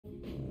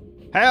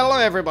Hello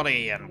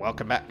everybody, and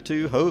welcome back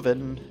to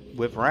Hoven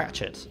with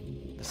Ratchet,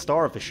 the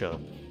star of the show,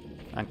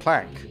 and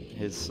Clank,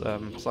 his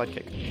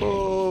sidekick.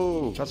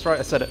 Oh, that's right,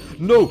 I said it.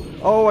 No!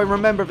 Oh, I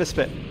remember this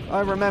bit.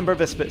 I remember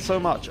this bit so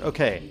much.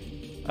 Okay.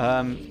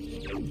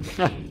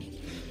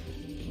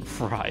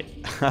 Right.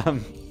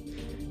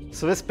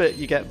 So this bit,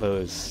 you get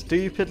those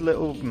stupid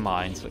little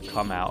mines that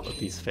come out of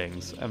these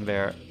things, and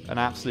they're an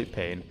absolute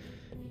pain,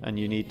 and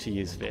you need to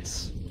use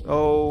this.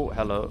 Oh,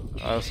 hello.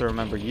 I also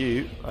remember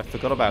you. I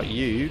forgot about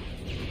you.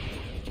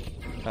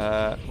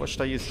 What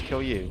should I use to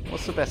kill you?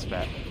 What's the best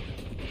bet?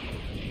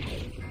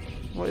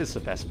 What is the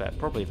best bet?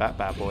 Probably that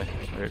bad boy,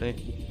 really.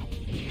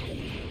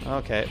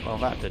 Okay, well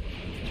that did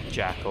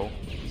jackal.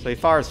 So he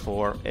fires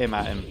 4, aim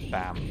at him,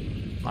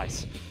 bam.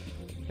 Nice.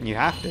 And you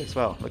have to as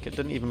well. Look, it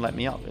didn't even let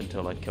me up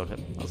until I killed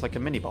him. That was like a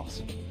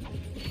mini-boss.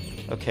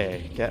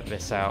 Okay, get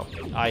this out.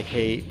 I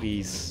hate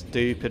these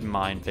stupid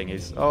mine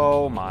thingies.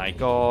 Oh my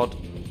god.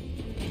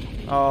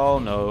 Oh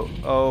no.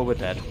 Oh, we're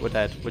dead. We're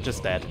dead. We're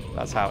just dead.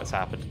 That's how it's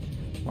happened.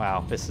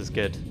 Wow, this is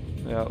good.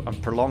 I'm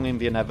prolonging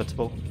the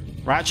inevitable.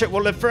 Ratchet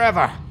will live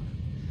forever!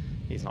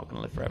 He's not going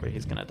to live forever.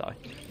 He's going to die.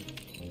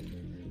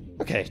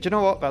 Okay, do you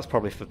know what? That's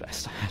probably for the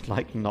best. I had,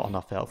 like, not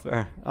enough health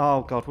there.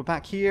 Oh god, we're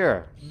back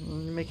here.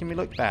 You're making me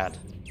look bad.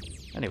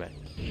 Anyway,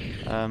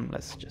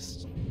 let's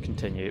just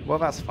continue. Well,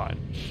 that's fine.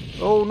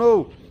 Oh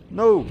no!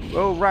 No!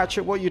 Oh,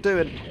 Ratchet, what are you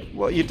doing?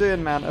 What are you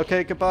doing, man?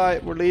 Okay, goodbye.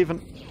 We're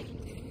leaving.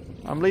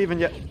 I'm leaving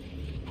you.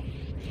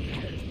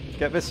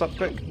 Get this up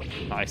quick.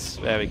 Nice.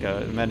 There we go.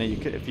 And then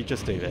if you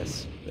just do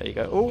this. There you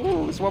go.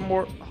 Oh, there's one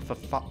more. Oh, for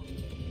fuck.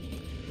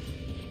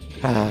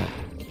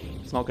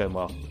 It's not going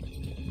well.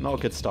 Not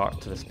a good start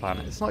to this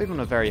planet. It's not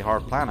even a very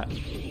hard planet.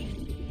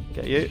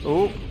 Get you.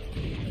 Oh.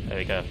 There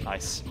we go.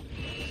 Nice.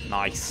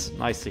 Nice.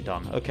 Nicely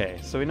done. Okay,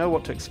 so we know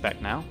what to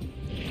expect now.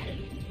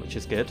 Which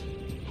is good.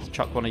 Let's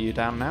chuck one of you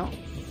down now.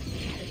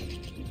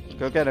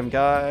 Go get him,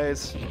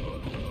 guys.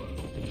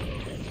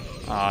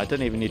 I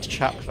didn't even need to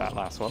chuck that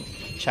last one.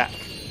 Chuck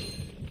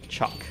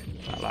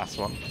that last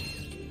one.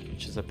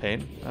 Which is a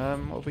pain.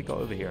 What have we got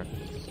over here?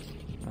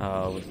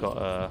 Oh, we've got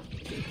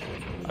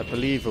I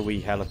believe a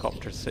wee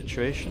helicopter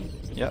situation.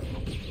 Yep.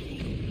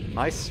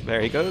 Nice.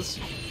 There he goes.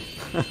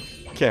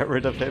 Get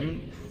rid of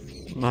him.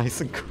 Nice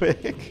and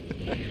quick.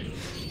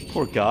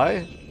 Poor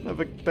guy.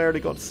 Never barely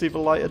got to see the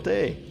light of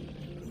day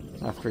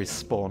after he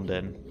spawned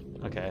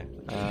in. Okay.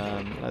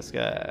 Let's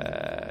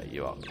get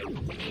you up.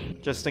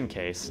 Just in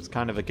case. It's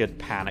kind of a good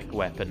panic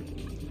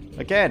weapon.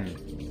 Again,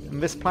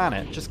 in this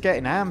planet, just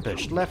getting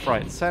ambushed left,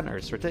 right, and center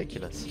is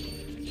ridiculous.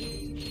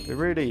 They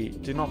really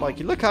do not like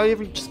you. Look how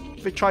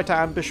they tried to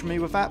ambush me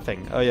with that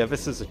thing. Oh yeah,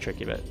 this is a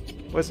tricky bit.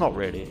 Well, it's not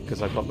really,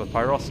 because I've got the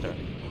pyroster,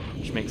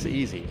 which makes it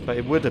easy. But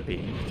it would have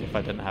been if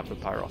I didn't have the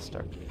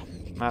pyroster.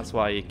 And that's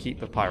why you keep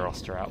the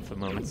pyroster out for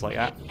moments like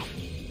that.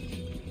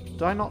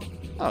 Did I not?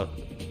 Oh.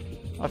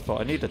 I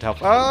thought I needed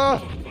help.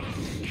 Ah!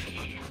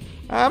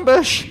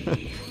 Ambush!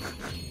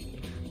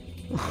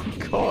 Oh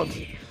god.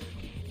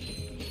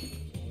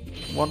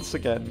 Once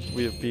again,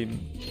 we have been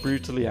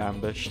brutally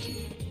ambushed.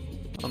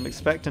 I'm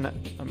expecting it.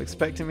 I'm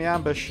expecting the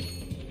ambush.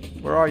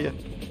 Where are you?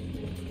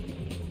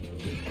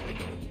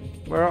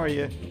 Where are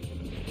you?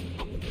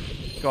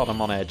 God,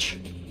 I'm on edge.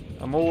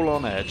 I'm all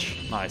on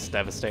edge. Nice,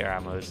 Devastator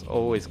ammo is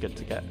always good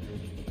to get.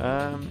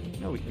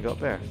 No, we can go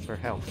up there for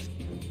health.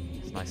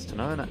 It's nice to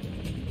know, isn't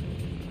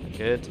it?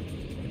 Good.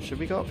 Should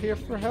we go up here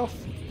for health?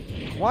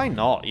 Why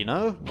not, you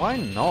know? Why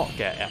not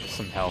get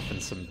some health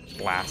and some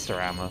blaster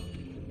ammo?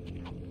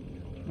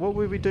 What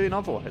were we doing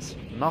otherwise?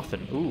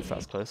 Nothing. Ooh,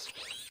 that's close.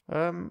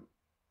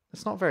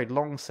 It's not a very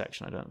long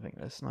section, I don't think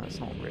this. No, it's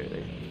not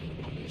really.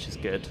 Which is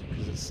good,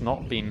 because it's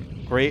not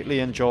been greatly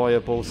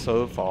enjoyable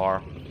so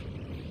far.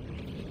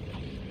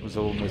 It was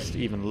almost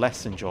even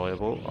less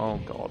enjoyable. Oh,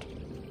 God.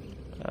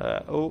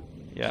 Oh,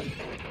 yeah.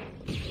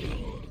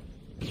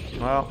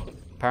 Well,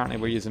 apparently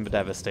we're using the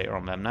Devastator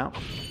on them now.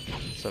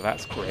 So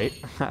that's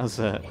great. That was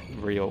a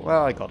real...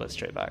 Well, I got it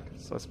straight back,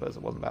 so I suppose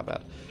it wasn't that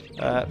bad.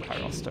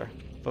 Pyroster.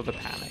 For the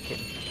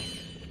panicking.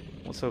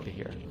 What's over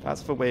here?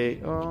 That's the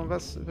way... Oh,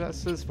 this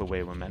is the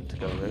way we're meant to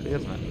go, really,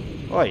 isn't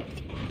it? Oi!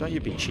 Don't you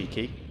be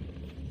cheeky.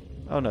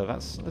 Oh no,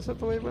 is that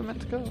the way we're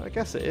meant to go? I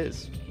guess it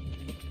is.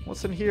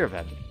 What's in here,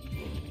 then?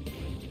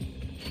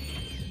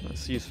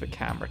 Let's use the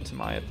camera to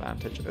my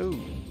advantage. Oh!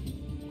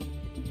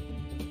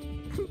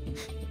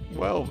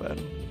 Well,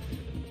 then.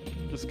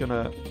 Just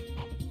gonna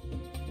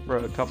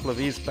throw a couple of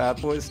these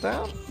bad boys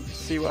down.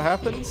 See what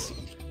happens.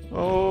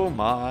 Oh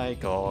my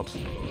god.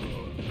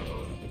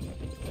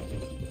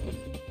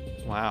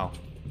 Wow.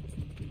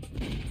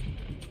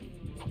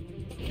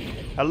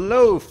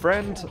 Hello,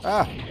 friend!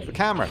 Ah, the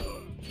camera.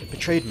 It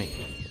betrayed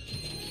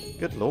me.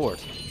 Good lord.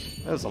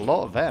 There's a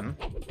lot of them.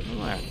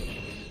 Oh,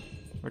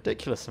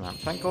 ridiculous amount.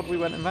 Thank god we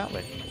went in that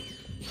way.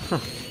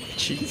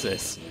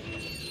 Jesus.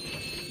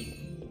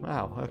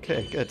 Wow,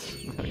 okay, good.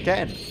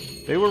 Again,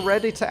 they were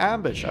ready to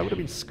ambush. I would have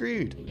been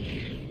screwed.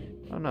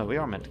 Oh no, we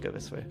are meant to go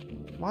this way.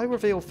 Why were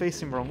they all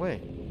facing the wrong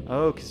way?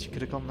 Oh, because you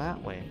could have gone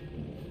that way.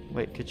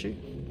 Wait, could you?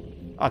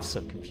 I'm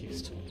so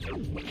confused.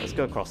 Let's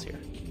go across here.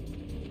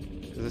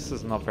 because this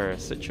is another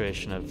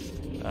situation of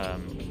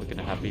we're going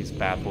to have these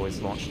bad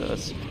boys launched at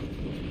us.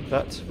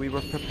 But we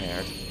were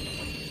prepared.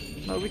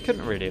 No, we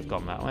couldn't really have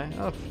gone that way.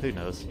 Oh, who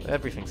knows?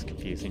 Everything's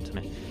confusing to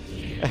me.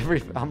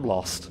 I'm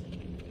lost.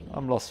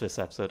 I'm lost this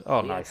episode.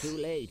 Oh, nice. Too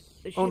late.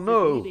 The Oh ship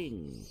no! is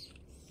leaving.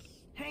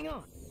 Hang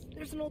on.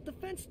 There's an old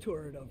defense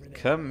turret over there.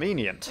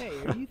 Convenient. Hey,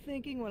 are you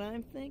thinking what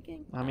I'm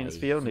thinking? I mean, it's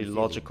the only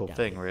logical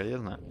thing, really,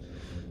 isn't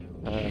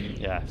it?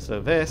 Yeah,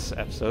 so this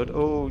episode...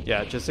 Oh,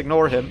 yeah, just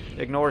ignore him.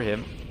 Ignore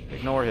him.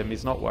 Ignore him.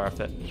 He's not worth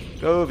it.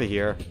 Go over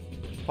here.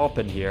 Hop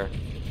in here.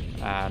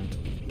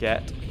 And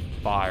get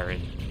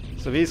firing.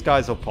 So these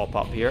guys will pop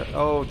up here.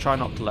 Oh, try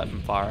not to let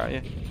them fire at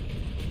you.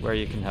 Where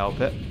you can help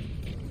it.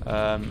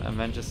 And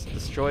then just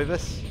destroy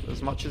this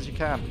as much as you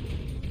can.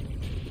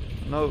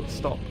 No,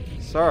 stop.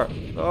 Sir.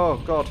 Oh,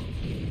 God.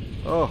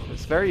 Oh,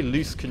 it's very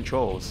loose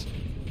controls.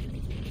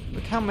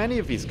 Look how many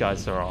of these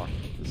guys there are.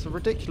 It's a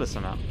ridiculous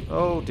amount.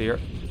 Oh, dear.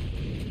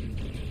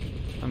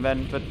 And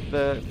then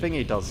the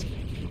thingy does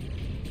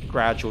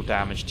gradual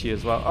damage to you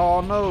as well.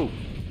 Oh, no.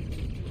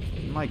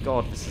 My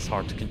God, this is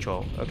hard to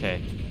control.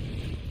 Okay.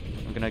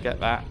 I'm going to get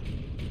that.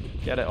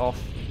 Get it off.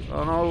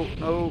 Oh, no.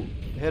 No.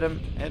 Hit him.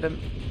 Hit him.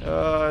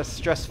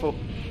 Stressful.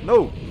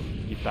 No.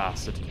 You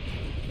bastard.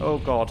 Oh,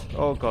 God.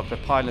 Oh, God. They're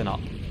piling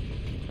up.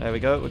 There we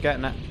go. We're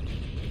getting it.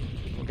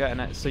 We're getting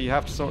it. So you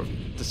have to sort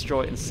of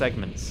destroy it in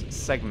segments.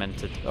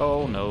 Segmented.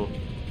 Oh, no.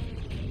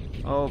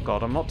 Oh,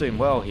 God. I'm not doing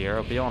well here,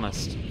 I'll be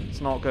honest. It's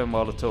not going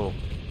well at all.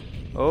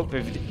 Oh,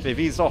 they've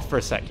eased off for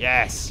a sec.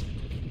 Yes!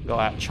 Got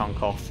that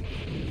chunk off.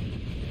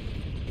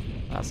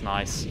 That's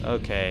nice.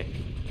 Okay.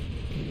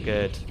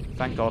 Good.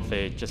 Thank God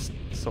they just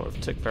sort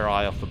of took their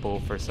eye off the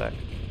ball for a sec.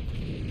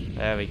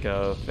 There we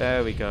go.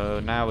 There we go.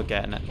 Now we're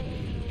getting it.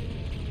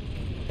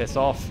 Piss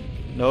off.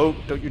 No,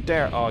 don't you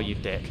dare. Oh, you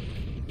dick.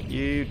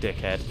 You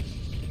dickhead.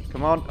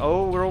 Come on.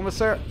 Oh, we're almost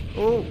there.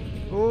 Oh,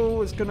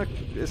 oh, it's gonna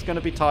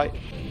be tight.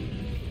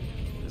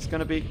 It's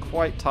gonna be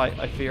quite tight,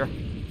 I fear.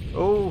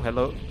 Oh,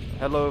 hello.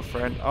 Hello,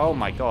 friend. Oh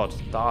my God,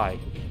 die.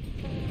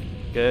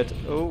 Good.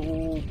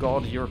 Oh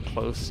God, you're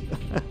close.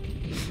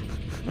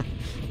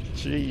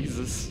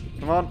 Jesus.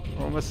 Come on,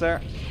 we're almost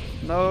there.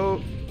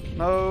 No.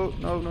 No,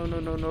 no, no, no,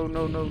 no, no,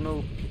 no, no,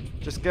 no.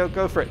 Just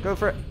go for it. Go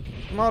for it.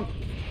 Come on.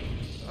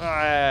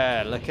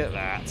 Ah, look at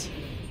that.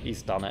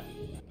 He's done it.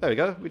 There we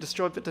go. We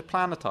destroyed the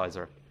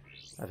planetizer,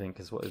 I think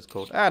is what it's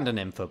called. And an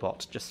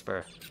infobot, just for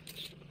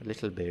a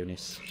little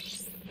bonus.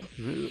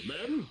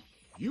 Men,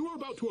 you are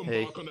about to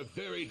embark on a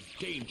very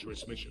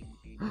dangerous mission.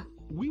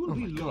 We will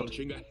be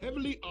launching a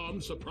heavily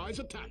armed surprise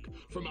attack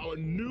from our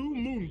new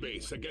moon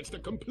base against a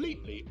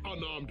completely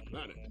unarmed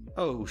planet.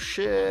 Oh,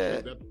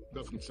 shit. That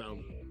doesn't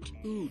sound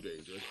too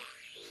dangerous.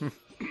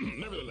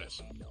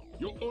 Nevertheless,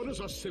 your orders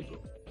are simple.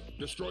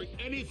 Destroy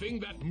anything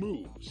that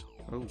moves.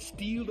 Oh.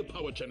 Steal the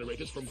power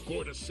generators from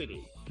Gorda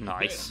City.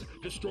 Nice. Then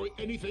destroy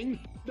anything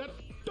that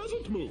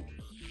doesn't move.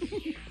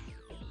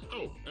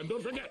 Oh, and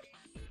don't forget,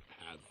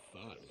 have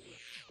fun.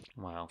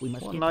 Wow. We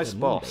must What a get nice to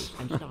the moon boss. base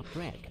and stop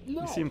Drek.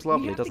 No, He seems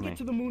lovely, we have doesn't to he? get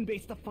to the moon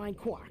base to find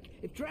Qwark.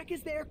 If Drek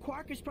is there,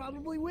 Qwark is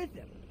probably with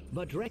him.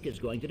 But Drek is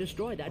going to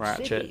destroy that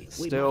Ratchet, city.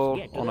 We still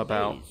must get to on the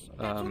about base.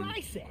 That's what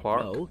I said.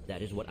 Qwark. No,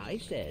 that is what I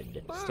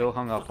said. Still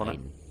hung up on it.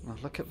 Fine. Oh,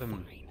 look at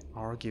them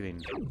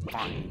arguing.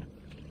 Fine.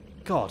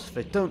 God,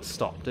 they don't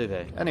stop, do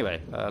they?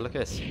 Anyway, look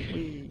at this.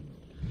 Whee.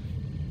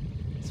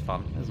 It's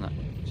fun, isn't it?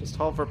 Just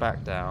hover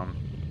back down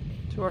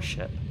to our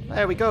ship.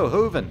 There we go,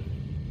 Hoven.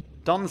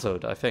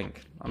 Dunzoed, I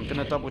think. I'm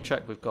gonna double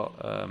check we've got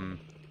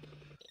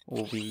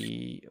all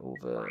the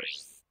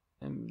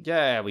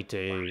yeah, we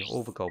do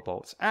all the gold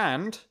bolts,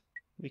 and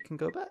we can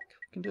go back.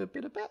 We can do a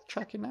bit of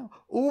backtracking now,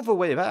 all the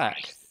way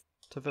back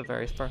to the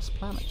very first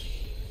planet,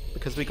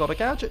 because we got a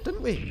gadget,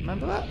 didn't we?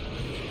 Remember that?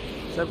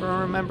 Does everyone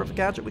remember the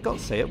gadget we got?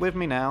 Say it with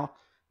me now.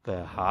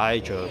 The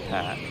Hydro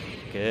Pack.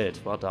 Good,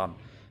 well done.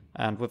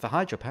 And with the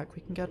Hydro Pack,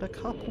 we can get a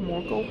couple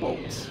more gold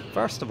bolts.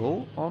 First of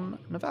all, on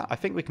Nevada. I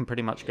think we can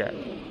pretty much get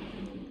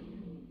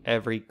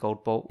every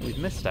gold bolt we've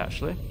missed,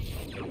 actually.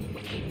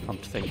 Come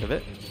to think of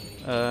it.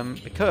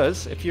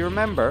 Because, if you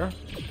remember,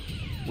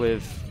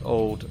 with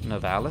old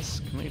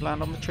Novalis, can we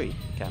land on the tree?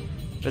 Can.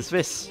 There's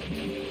this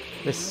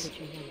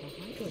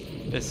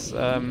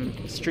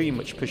stream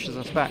which pushes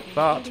us back,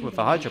 but with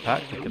the Hydro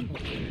Pack, we can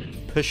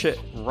push it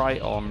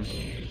right on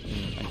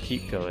and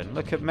keep going.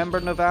 Look at, remember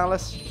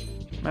Novalis?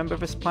 Remember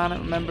this planet?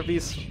 Remember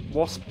these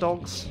wasp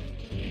dogs?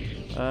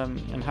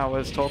 And how I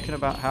was talking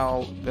about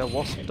how they're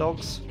wasp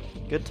dogs?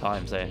 Good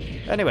times, eh?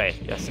 Anyway,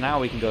 yes, now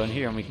we can go in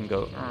here and we can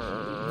go,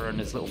 and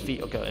his little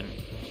feet are going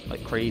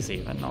like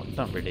crazy. And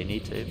don't really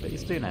need to, but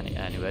he's doing it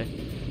anyway.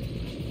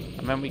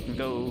 And then we can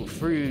go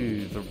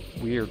through the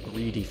weird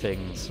greedy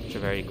things, which are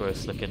very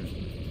gross looking,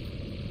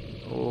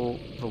 all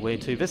the way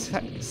to this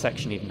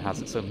section. Even has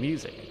its own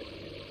music.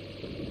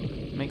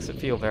 It makes it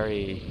feel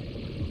very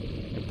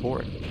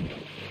important.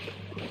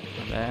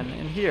 And then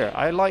in here,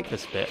 I like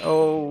this bit.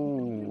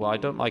 Oh, I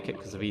don't like it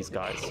because of these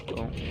guys.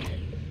 Oh.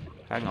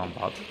 Hang on,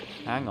 bud.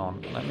 Hang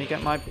on. Let me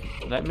get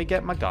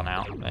my gun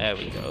out. There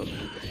we go.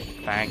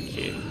 Thank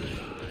you.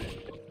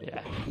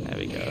 Yeah, there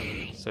we go.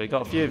 So we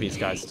got a few of these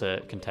guys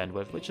to contend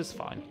with, which is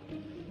fine.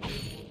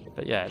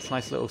 But yeah, it's a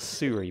nice little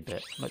sewery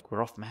bit. Look,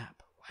 we're off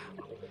map.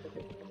 Wow.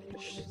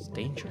 It's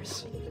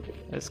dangerous.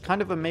 It's kind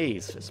of a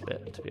maze, this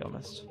bit, to be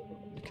honest.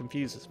 It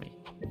confuses me.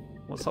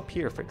 What's up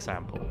here, for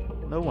example?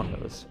 No one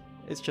knows.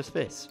 It's just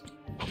this.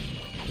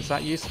 Is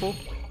that useful?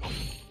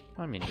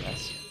 I mean,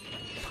 yes.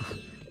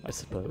 I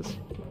suppose.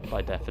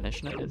 By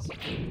definition it is.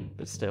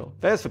 But still.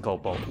 There's the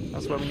gold bolt.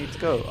 That's where we need to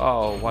go.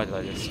 Oh, why did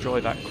I destroy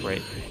that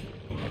crate?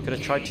 I could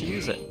have tried to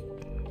use it.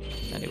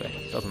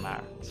 Anyway, doesn't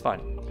matter. It's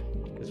fine.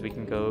 Because we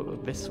can go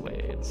this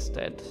way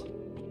instead.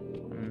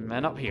 And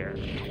then up here.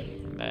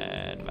 And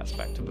then that's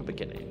back to the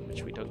beginning,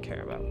 which we don't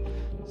care about.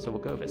 So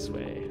we'll go this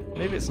way.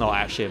 Maybe it's not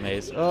actually a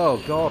maze.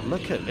 Oh god,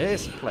 look at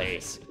this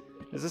place.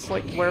 Is this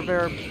like where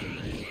they're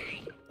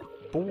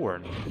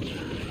born?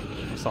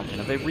 Or something?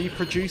 Are they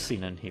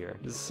reproducing in here?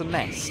 Is this a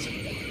nest? Do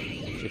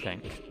you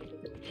think?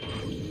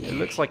 It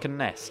looks like a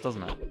nest,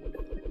 doesn't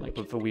it? Like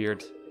with the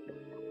weird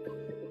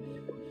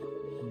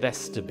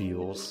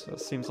vestibules.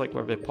 That seems like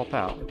where they pop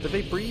out. Do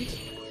they breed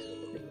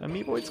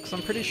amoeboids? Because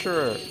I'm pretty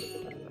sure,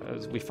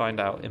 as we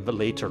find out in the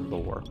later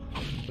lore,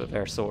 that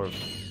they're sort of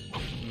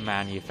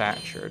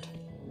manufactured.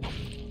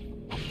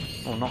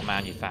 Well, not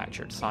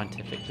manufactured,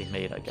 scientifically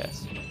made, I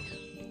guess.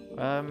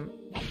 I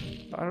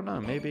don't know,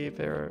 maybe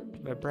they're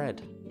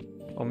bred.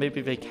 Or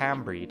maybe they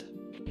can breed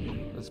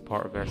as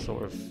part of their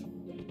sort of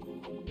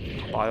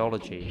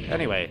biology.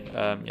 Anyway,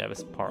 yeah,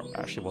 this part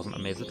actually wasn't a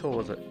maze at all,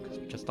 was it? Because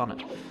we've just done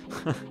it.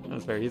 That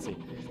was very easy.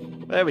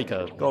 There we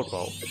go, gold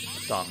bolt.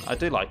 Done. I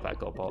do like that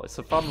gold bolt. It's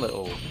a fun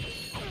little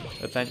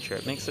adventure.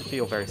 It makes it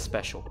feel very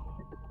special.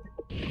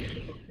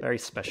 Very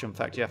special. In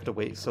fact, you have to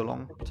wait so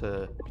long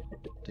to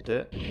do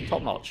it.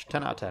 Top notch.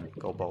 10 out of 10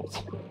 gold bolts.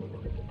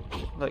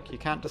 Look, you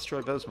can't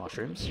destroy those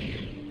mushrooms,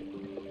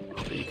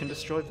 but you can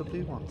destroy the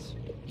blue ones.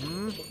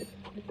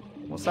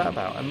 What's that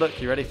about? And look,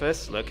 you ready for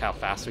this? Look how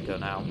fast we go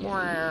now.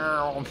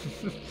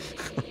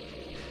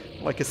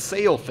 Like a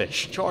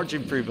sailfish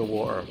charging through the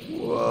water.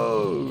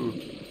 Whoa!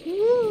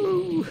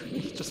 Woo!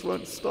 He just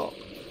won't stop.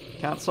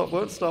 Can't stop,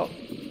 won't stop.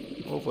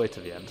 All the way to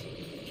the end.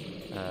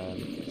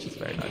 Which is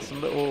very nice. A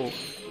little...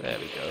 There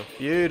we go.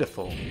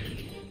 Beautiful.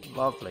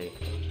 Lovely.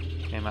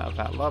 Came out of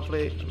that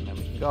lovely. And then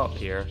we can go up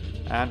here.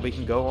 And we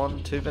can go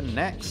on to the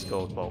next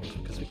gold bolt.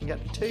 Because we can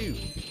get 2.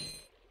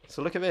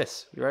 So look at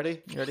this. You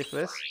ready? You ready for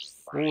this?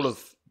 All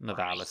of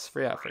Nivalis.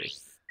 3 out of 3.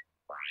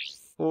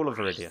 All of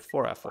Iridia.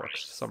 4 out of 4. For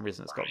some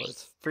reason it's got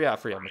loads. 3 out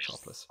of 3 on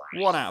Metropolis.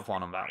 1 out of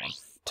 1 on that one.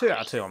 2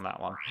 out of 2 on that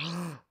one.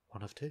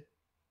 1 of 2.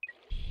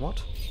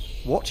 What?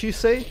 What you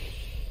say?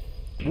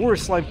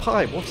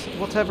 WalrusLimePie,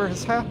 whatever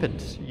has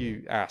happened?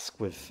 You ask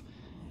with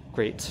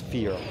great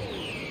fear.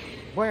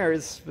 Where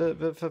is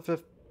the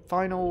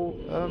final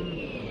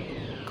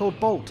gold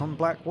bolt on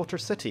Blackwater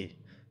City?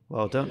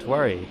 Well, don't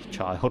worry,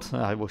 child.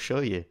 I will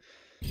show you.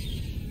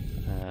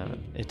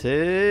 It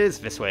is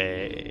this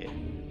way.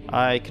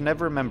 I can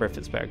never remember if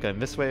it's better going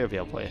this way or the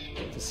other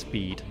way. The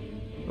speed.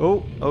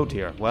 Oh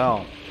dear.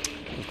 Well,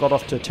 we've got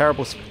off to a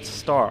terrible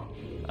start,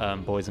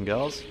 boys and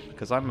girls,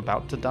 because I'm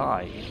about to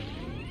die.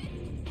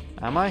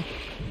 Am I?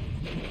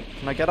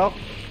 Can I get up?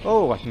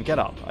 Oh, I can get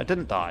up. I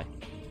didn't die.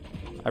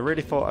 I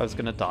really thought I was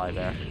going to die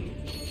there.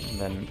 And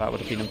then that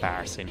would have been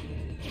embarrassing.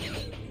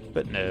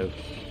 But no.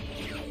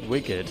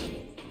 We're good.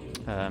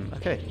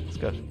 Okay, let's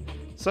go.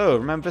 So,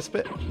 remember this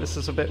bit? This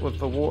is a bit with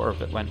the water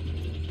that went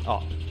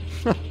up.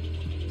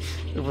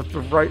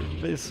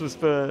 This was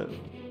the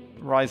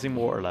rising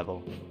water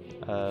level.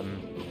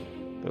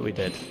 But we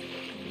did.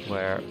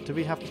 Where... Do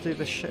we have to do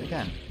this shit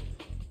again?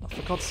 Oh,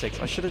 for God's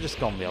sakes, I should have just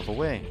gone the other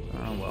way.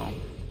 Oh well.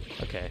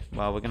 Okay,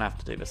 well, we're going to have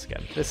to do this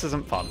again. This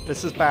isn't fun.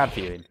 This is bad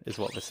viewing, is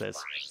what this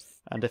is.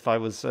 And if I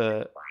was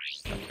a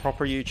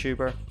proper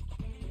YouTuber,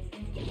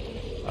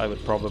 I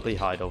would probably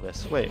hide all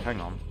this. Wait, hang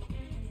on.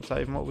 Is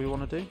that even what we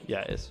want to do?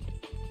 Yeah, it is.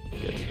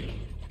 Good.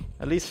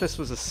 At least this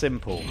was a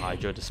simple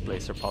Hydro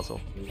Displacer puzzle,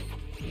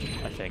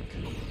 I think.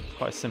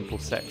 Quite a simple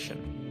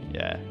section.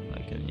 Yeah,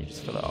 okay, you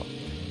just fill it up.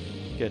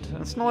 Good.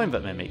 And it's annoying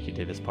that they make you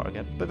do this part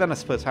again. But then I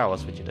suppose how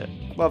else would you do it?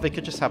 Well, they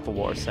could just have the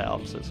water set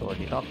up so it's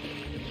already done.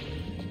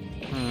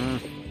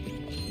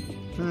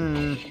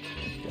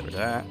 Get rid of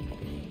that.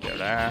 Get rid of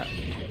that.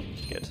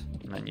 Good.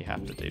 And then you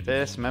have to do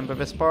this. Remember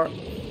this part?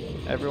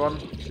 Everyone?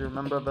 Do you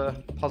remember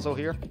the puzzle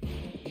here?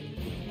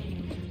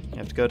 You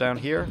have to go down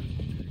here.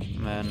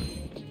 And then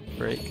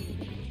break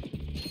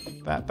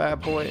that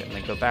bad boy. And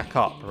then go back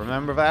up.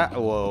 Remember that?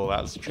 Whoa,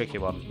 that was a tricky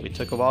one. We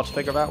took a while to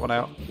figure that one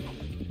out.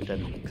 We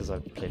didn't, because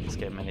I've played this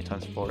game many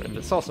times before. And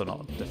it's also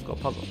not a difficult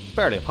puzzle. It's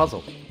barely a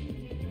puzzle.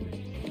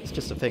 It's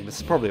just a thing. This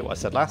is probably what I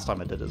said last time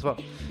I did as well.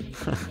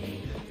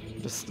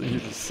 Just you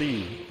just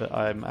see that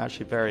I'm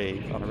actually very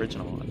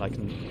unoriginal and I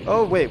can...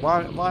 Oh wait,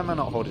 why am I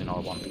not holding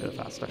R1 to go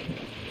faster?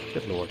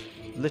 Good lord.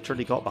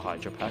 Literally got the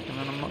Hydro Pack and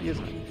then I'm not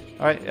using it.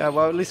 Alright,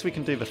 well at least we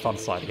can do the fun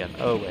slide again.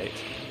 Oh wait,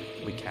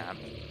 we can't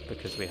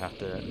because we have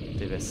to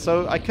do this.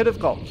 So I could have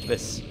got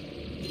this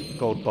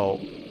gold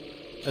bolt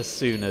as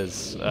soon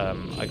as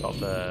I got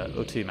the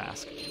O2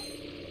 mask.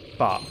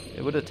 But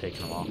it would have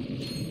taken a while.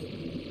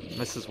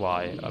 this is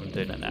why I'm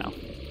doing it now.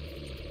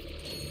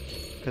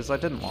 Because I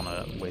didn't want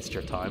to waste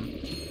your time.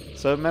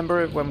 So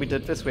remember when we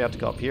did this, we had to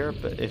go up here,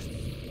 but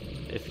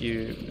if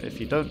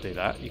you don't do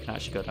that, you can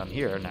actually go down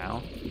here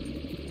now.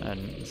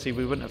 And see,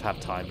 we wouldn't have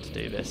had time to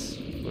do this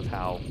with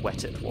how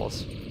wet it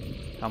was,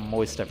 how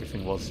moist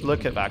everything was.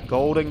 Look at that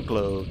golden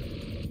glow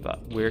that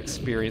we're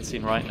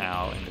experiencing right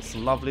now in this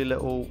lovely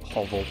little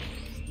hovel.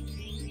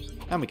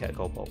 And we get a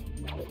gold bolt,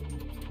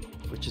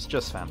 which is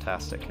just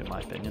fantastic in my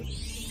opinion.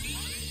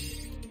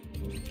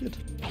 Good.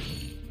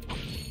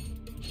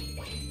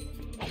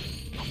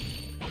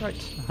 Right,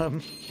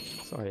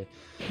 sorry.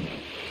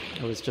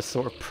 I was just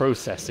sort of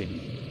processing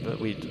that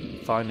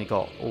we'd finally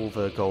got all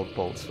the gold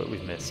bolts that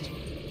we've missed.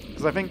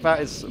 Because I think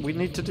that is... we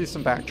need to do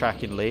some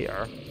backtracking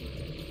later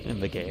in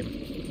the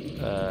game.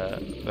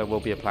 There will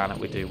be a planet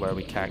we do where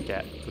we can't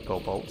get the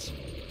gold bolts.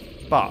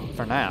 But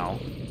for now,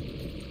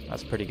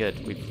 that's pretty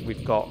good.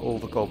 We've got all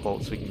the gold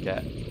bolts we can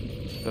get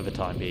for the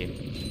time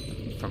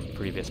being from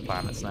previous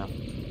planets now.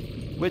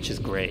 Which is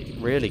great.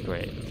 Really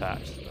great, in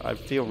fact. I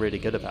feel really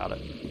good about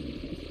it.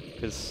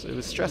 Because it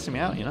was stressing me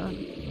out, you know?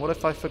 What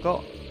if I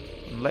forgot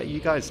and let you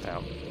guys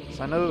down? Because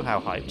I know how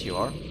hyped you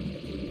are.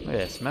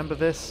 Yes, remember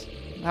this?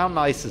 How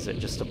nice is it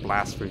just to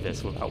blast through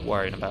this without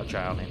worrying about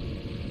drowning?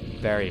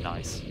 Very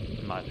nice,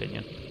 in my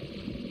opinion.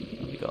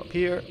 And we go up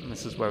here, and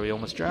this is where we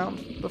almost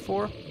drowned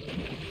before.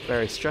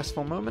 Very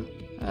stressful moment,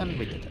 and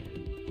we did it.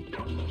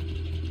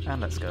 And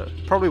let's go.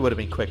 Probably would have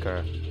been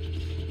quicker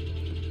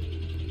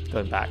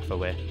going back the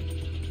way.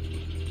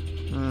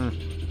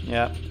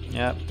 Yeah,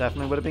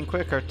 definitely would have been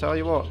quicker, tell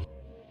you what.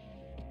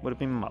 Would have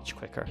been much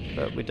quicker,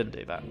 but we didn't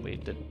do that. We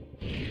did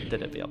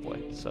it the other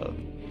way, so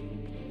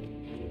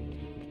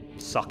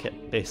suck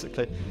it,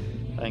 basically,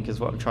 I think is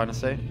what I'm trying to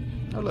say.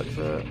 Oh look,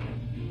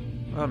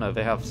 oh no,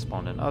 they have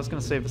spawned in. I was going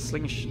to say the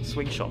swing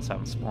shots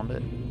haven't spawned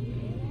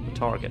in, the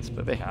targets,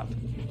 but they have,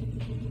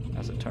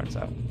 as it turns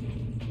out.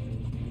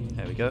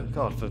 There we go.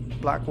 God, the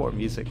Blackwater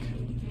music,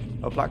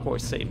 Blackwater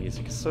City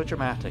music is so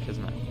dramatic,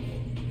 isn't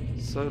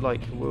it? So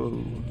like,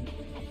 whoa.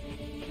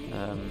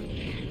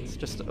 It's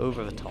just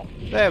over the top.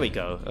 There we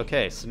go.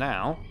 Okay, so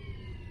now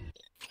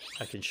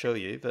I can show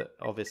you that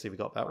obviously we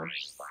got that one.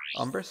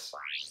 Umbris,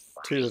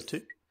 2 of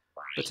 2.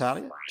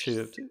 Battalia,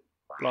 2 of 2.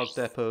 Blarg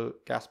Depot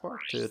Gaspar,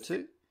 2 of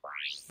 2.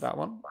 That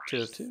one,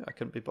 2 of 2. I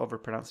couldn't be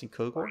bothered pronouncing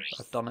Kogor.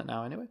 I've done it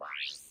now anyway.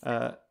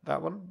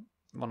 That one,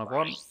 1 of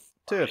 1.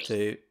 2 of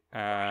 2.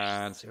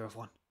 And 0 of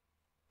 1.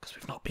 Because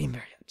we've not been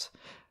there yet.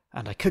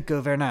 And I could go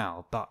there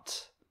now,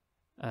 but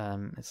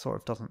it sort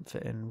of doesn't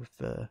fit in with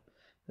the...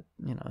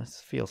 You know, it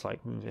feels like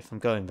if I'm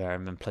going there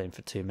and been playing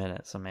for 2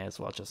 minutes, I may as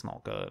well just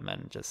not go and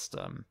then just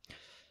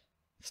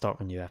start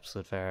a new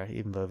episode there,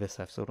 even though this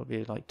episode will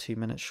be like 2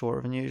 minutes shorter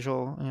than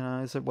usual. You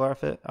know, is it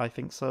worth it? I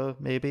think so,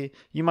 maybe.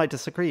 You might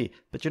disagree,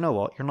 but you know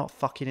what? You're not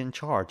fucking in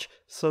charge,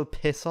 so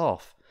piss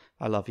off.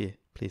 I love you.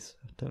 Please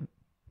don't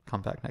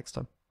come back next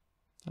time.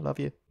 I love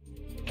you.